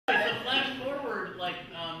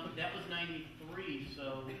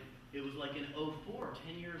was like in 2004,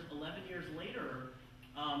 11 years later.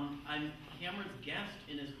 I'm Cameron's guest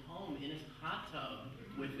in his home, in his hot tub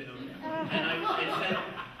with him, and I said,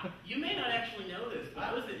 "You may not actually know this, but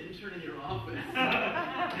I was an intern in your office."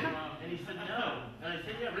 And he said, "No." And I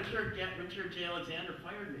said, "Yeah, Richard J. Alexander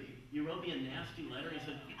fired me. You wrote me a nasty letter." He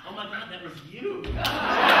said, "Oh my God, that was you."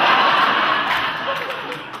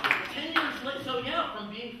 10 years later, so yeah, from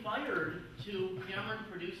being fired to Cameron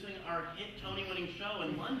producing our hit Tony-winning show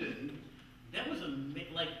in London. That was I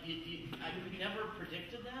never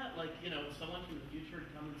predicted that. Like, you know, someone from the future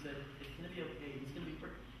had come and said, "It's going to be okay. He's going to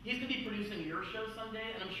be producing your show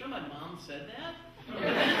someday." And I'm sure my mom said that.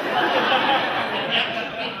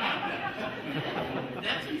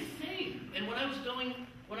 That's insane. And when I was the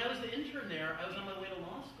intern there, I was on my way to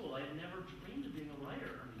law school. I had never dreamed of being a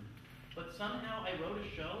writer. But somehow I wrote a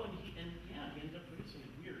show, and he ended up producing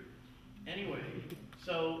it. Weird. Anyway.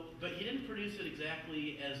 But he didn't produce it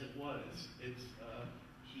exactly as it was. It's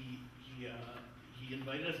he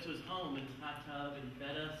invited us to his home in his hot tub and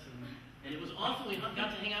fed us, and it was awesome. We got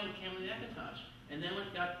to hang out with Cameron McIntosh. And then when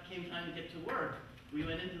it came time to get to work, we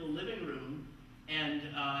went into the living room, and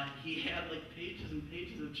he had like pages and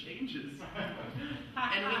pages of changes.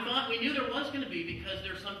 And we knew there was going to be, because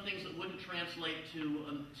there's some things that wouldn't translate to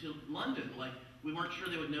London. Like, we weren't sure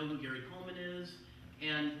they would know who Gary Coleman is.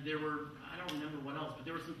 And there were, I don't remember what else, but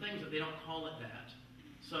there were some things that they don't call it that.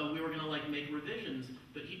 So we were going to like make revisions,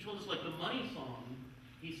 but he told us like the Money song,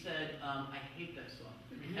 he said, "I hate that song."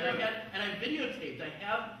 And I videotaped. I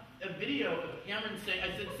have a video of Cameron saying, I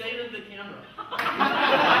said, "Say it to the camera."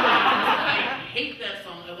 "I hate that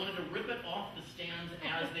song. I wanted to rip it off the stands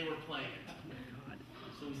as they were playing it."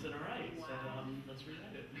 So we said, "All right, so, let's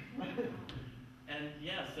rewrite it." And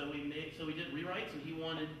yeah, so we did rewrites, and he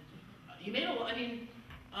made a lot. I mean,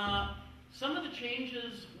 some of the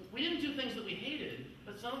changes, we didn't do things that we hated,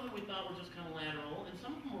 but some of them we thought were just kind of lateral, and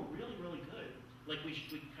some of them were really, really good. Like we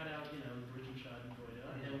cut out, you know, Bridge and Shad and Freuda,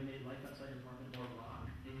 and then we made Life Outside Your Apartment more rock,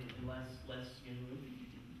 and less, you know,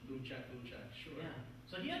 boom check, sure. Yeah.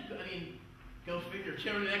 So he had, go figure.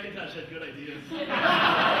 Cameron McIntosh had good ideas.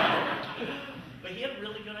 But he had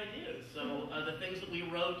really good ideas. So the things that we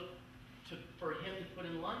wrote for him to put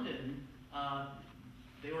in London,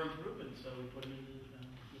 they were improvements. So we put them in,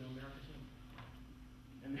 America too.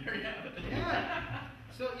 And there you have it. Yeah.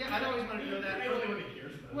 So yeah, I'd always wanted to know that. I only want to hear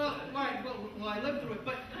about well, I lived through it,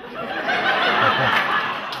 but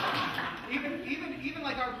even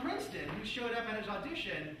like our Princeton, who showed up at his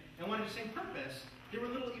audition and wanted to sing Purpose, there were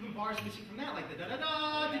little even bars missing from that, like the da da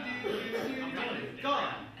da da do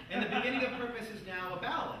gone. And the beginning of Purpose is now a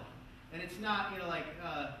ballad, and it's not,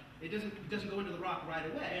 it doesn't go into the rock right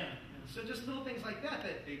away. Yeah. So just little things like that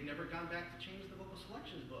they've never gone back to change the vocal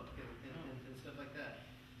selections book and stuff like that.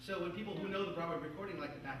 So when people who know the Broadway recording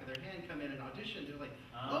like the back of their hand come in and audition, they're like,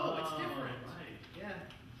 "Oh, it's different." Right. Yeah.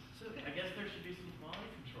 So I guess there should be some quality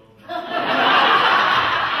control there.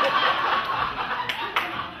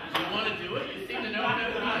 You want to do it? You seem to know how to do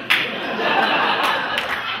it.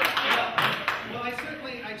 Well, I've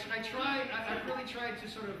really tried to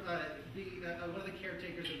sort of be one of the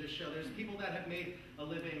caretakers of this show. There's people that have made a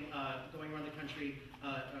living going around the country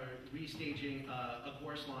restaging a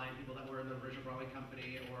chorus line, people that were in the original Broadway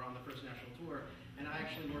company or on the first national tour. And I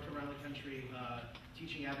actually work around the country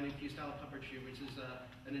teaching Avenue Q style puppetry, which is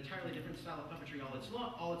an entirely different style of puppetry all its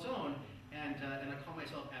own. And I call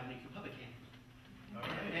myself Avenue Q Puppet Camp. Right.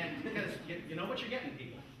 And because you know what you're getting,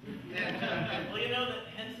 people. And, well, you know that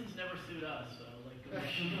Henson's never sued us, so like. Well,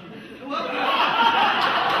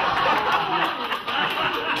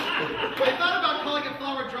 I thought about calling it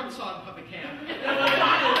Flower Drum Song Puppet Camp.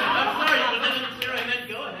 I'm sorry, but then I meant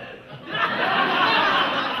go ahead.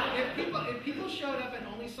 If people showed up and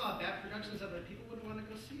only saw bad productions of it, people wouldn't want to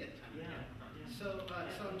go see it. Yeah. So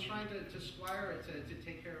I'm trying to squire it to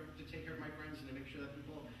take care of my friends and to make sure that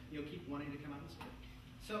people keep wanting to come out and see it.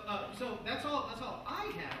 So that's all I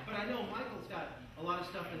have. But I know Michael's got a lot of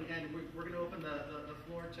stuff, and we're going to open the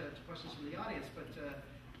floor to questions from the audience. But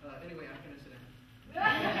anyway, I'm going to sit down.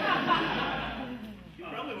 You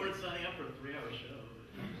probably weren't signing up for a 3-hour show.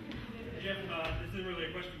 Jeff, this isn't really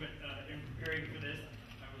a question, but in preparing for this,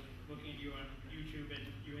 I was looking at you on YouTube, and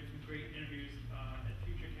you had some great interviews at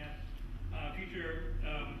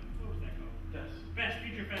what was that called?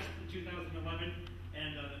 Future Fest 2011,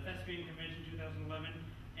 and the Thespian Convention 2011,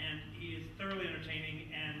 and he is thoroughly entertaining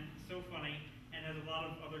and so funny, and has a lot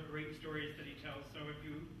of other great stories that he tells. So if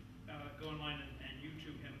you go online and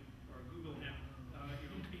YouTube him or Google him,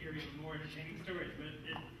 you'll hear even more entertaining stories. But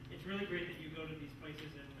it's really great that you go to these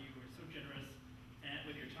places and you were so generous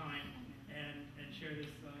with your time and share this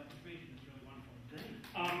information. It's really wonderful.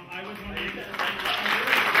 I was wondering.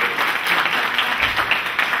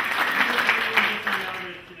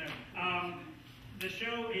 The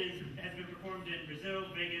show has been performed in Brazil,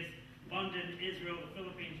 Vegas, London, Israel, the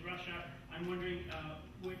Philippines, Russia. I'm wondering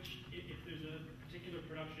if there's a particular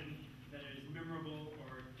production that is memorable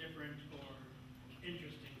or different or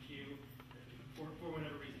interesting to you for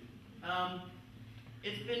whatever reason.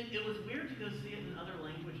 It was weird to go see it in other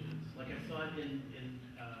languages. Like I saw it in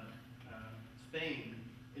Spain,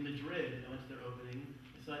 in Madrid. I went to their opening.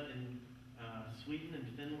 I saw it in Sweden and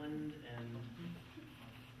Finland and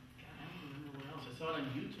God, I don't remember what else. I saw it on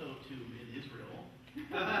YouTube in Israel.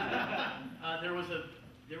 There was a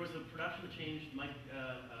production that changed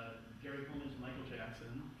Gary Coleman's Michael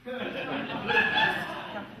Jackson. I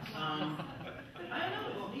don't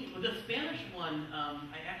know, it's neat. With the Spanish one,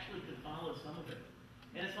 I actually could follow some of it.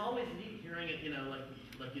 And it's always neat hearing it,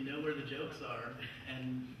 like you know where the jokes are,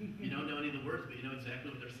 and you don't know any of the words, but you know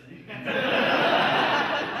exactly what they're saying. I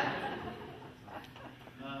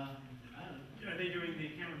don't know. Are they doing the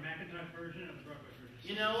Cameron McIntyre version or the Broadway version?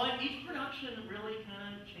 You know what? Each production really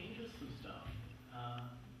kind of changes some stuff.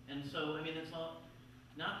 And so, I mean, it's all,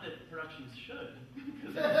 not that productions should,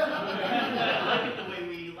 because I like it the way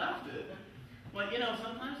we left it. But,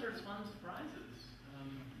 sometimes there's fun surprises.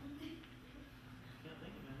 Can't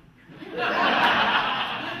think of any.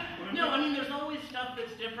 No, I mean, there's always stuff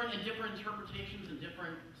that's different and different interpretations and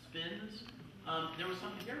different spins. There was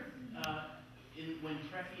something here when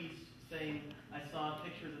Trekkies saying, I saw a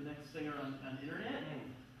picture of the next singer on internet.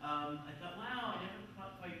 I thought, wow, I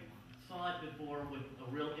never quite saw it before with a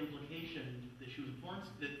real implication that she was porn,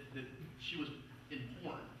 that she was in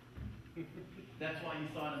porn. That's why you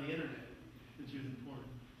saw it on the internet, that she was in porn.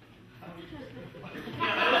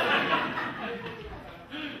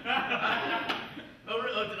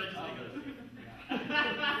 Oh, did I just think of it?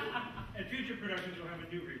 At future productions, you'll have a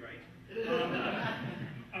new rewrite.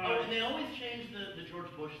 And they always change the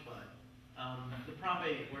George Bush spot. The Prop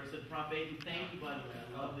 8, where it said Prop 8, and thank you, by the way.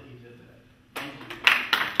 I love that you did that. Thank you.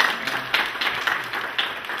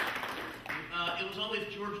 It was always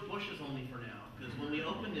George Bush's only for now, because when we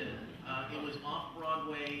opened it, it was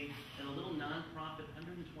off-Broadway at a little non-profit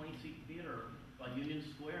 120-seat theater by Union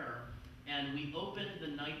Square, and we opened the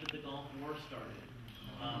night that the Gulf War started.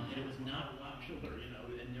 And it was not popular,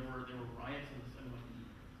 and there were riots in the cinema.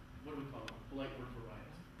 What do we call them? Polite word for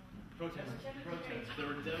riots. Protests. There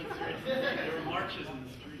were demonstrations. There were marches in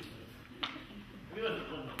the street. We wasn't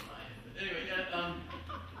a riot. But anyway,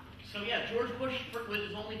 so yeah, George Bush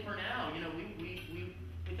was only for now.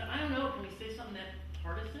 We thought, I don't know, can we say something that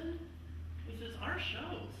partisan? We said, it's our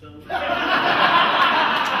show, so.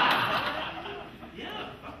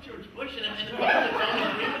 Yeah, fuck George Bush. And the people that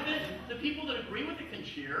don't agree with it, the people that agree with it can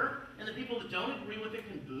cheer, and the people that don't agree with it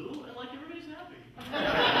can boo, and everybody's happy.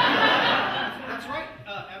 That's right.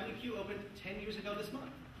 Avenue Q opened 10 years ago this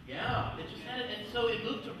month. Yeah, it just had it, and so it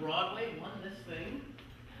moved to Broadway, won this thing.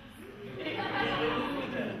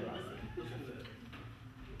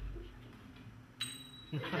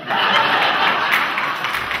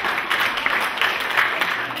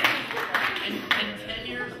 And 10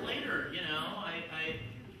 years later,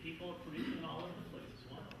 people are producing it all over the place as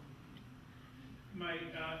well. My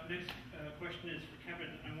next question is for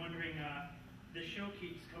Kevin. I'm wondering, the show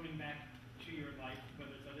keeps coming back to your life,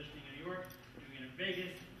 whether it's auditioning in New York, doing it in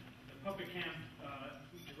Vegas, the puppet camp,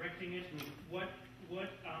 directing it. What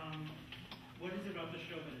is it about the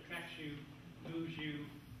show that attracts you, moves you?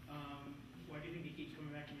 Why do you think it keeps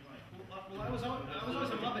coming back in your life? Well, I was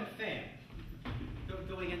always a Muppet fan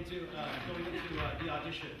going into the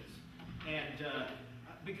auditions, and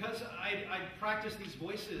because I practiced these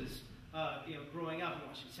voices, growing up and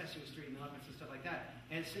watching Sesame Street and the Muppets and stuff like that.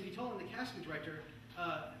 And Cindy Tolan, the casting director,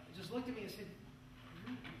 just looked at me and said,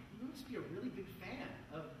 "You must be a really big fan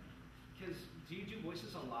of, because do you do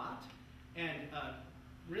voices a lot?" And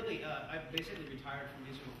really, I basically retired from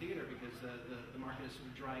musical theater because the market is sort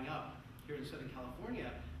of drying up here in Southern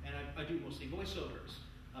California, and I do mostly voiceovers,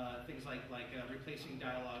 things like replacing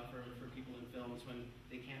dialogue for people in films when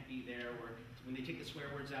they can't be there, or when they take the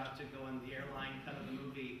swear words out to go on the airline cut of the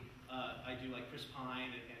movie. I do like Chris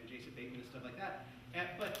Pine and Jason Bateman and stuff like that.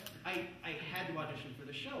 But I had to audition for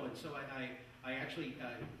the show, and so I actually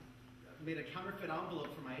made a counterfeit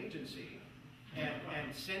envelope for my agency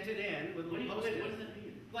and sent it in with a little post-it. What does that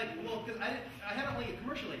mean? Because I had only a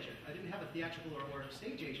commercial agent. I didn't have a theatrical or a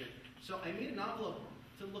stage agent. So I made an envelope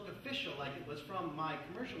to look official, like it was from my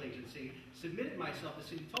commercial agency, submitted myself to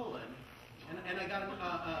Cindy Tolan, and I got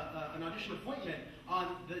an audition appointment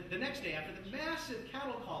on the next day after the massive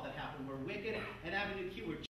cattle call that happened where Wicked and Avenue Q were